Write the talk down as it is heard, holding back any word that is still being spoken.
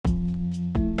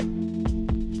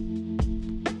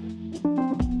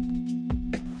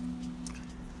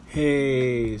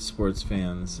Hey, sports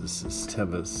fans, this is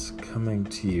Tevis coming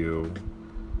to you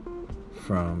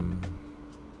from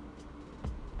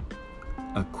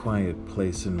a quiet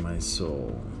place in my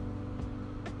soul.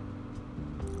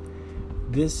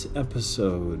 This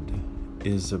episode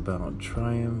is about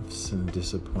triumphs and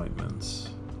disappointments.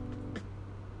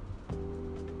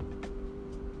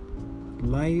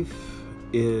 Life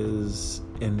is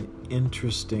an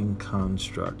interesting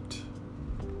construct.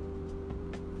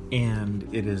 And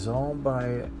it is all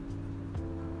by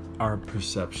our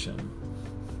perception.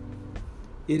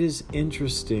 It is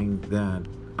interesting that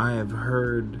I have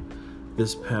heard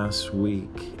this past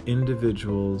week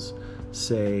individuals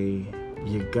say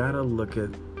you gotta look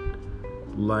at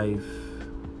life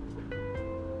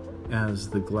as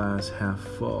the glass half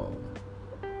full.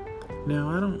 Now,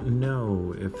 I don't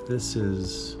know if this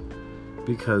is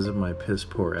because of my piss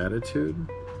poor attitude,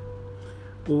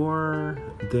 or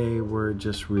they were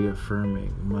just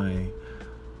reaffirming my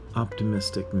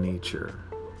optimistic nature.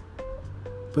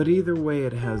 But either way,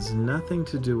 it has nothing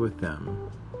to do with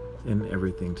them and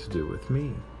everything to do with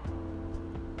me.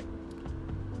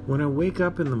 When I wake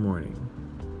up in the morning,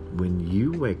 when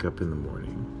you wake up in the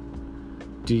morning,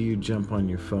 do you jump on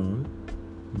your phone?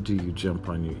 Do you jump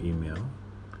on your email?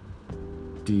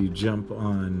 Do you jump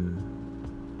on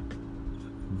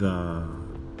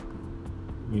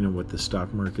what the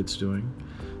stock market's doing?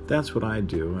 That's what I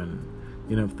do. And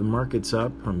if the market's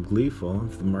up, I'm gleeful.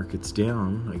 If the market's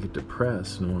down, I get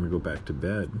depressed and I want to go back to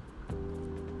bed.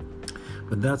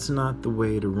 But that's not the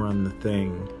way to run the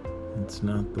thing. It's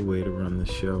not the way to run the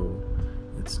show.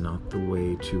 It's not the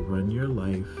way to run your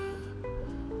life.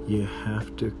 You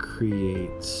have to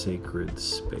create sacred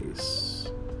space.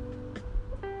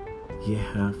 You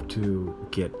have to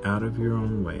get out of your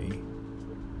own way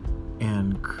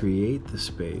and create the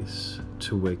space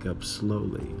to wake up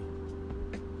slowly,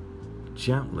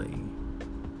 gently,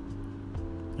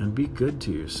 and be good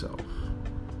to yourself.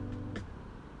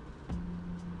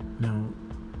 Now,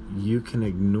 you can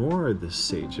ignore this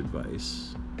sage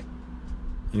advice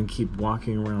and keep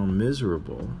walking around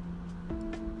miserable,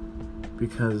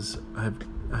 because I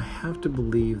have to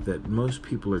believe that most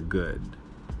people are good.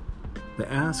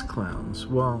 The ass clowns,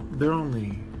 well, they're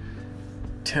only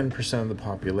 10% of the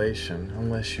population.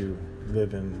 Unless you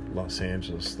live in Los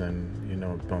Angeles, then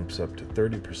it bumps up to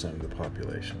 30% of the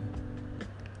population,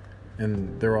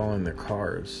 and they're all in their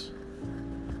cars.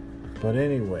 But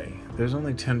anyway, there's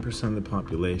only 10% of the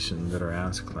population that are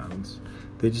ass clowns.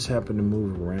 They just happen to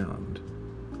move around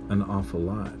an awful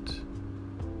lot.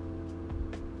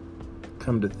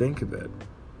 Come to think of it,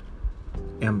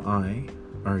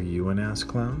 are you an ass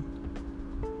clown?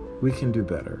 We can do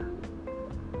better.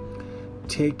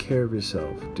 Take care of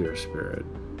yourself, dear spirit.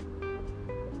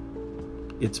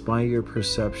 It's by your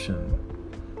perception,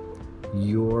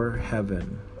 your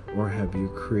heaven, or have you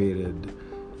created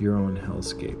your own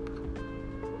hellscape?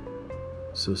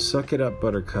 So suck it up,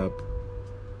 buttercup.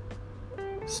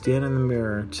 Stand in the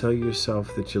mirror, tell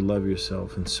yourself that you love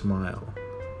yourself, and smile.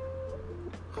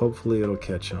 Hopefully it'll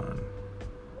catch on.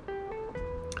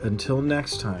 Until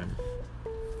next time,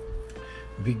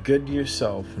 be good to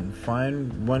yourself and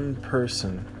find one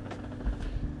person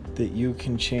that you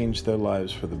can change their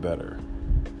lives for the better.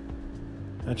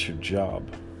 That's your job.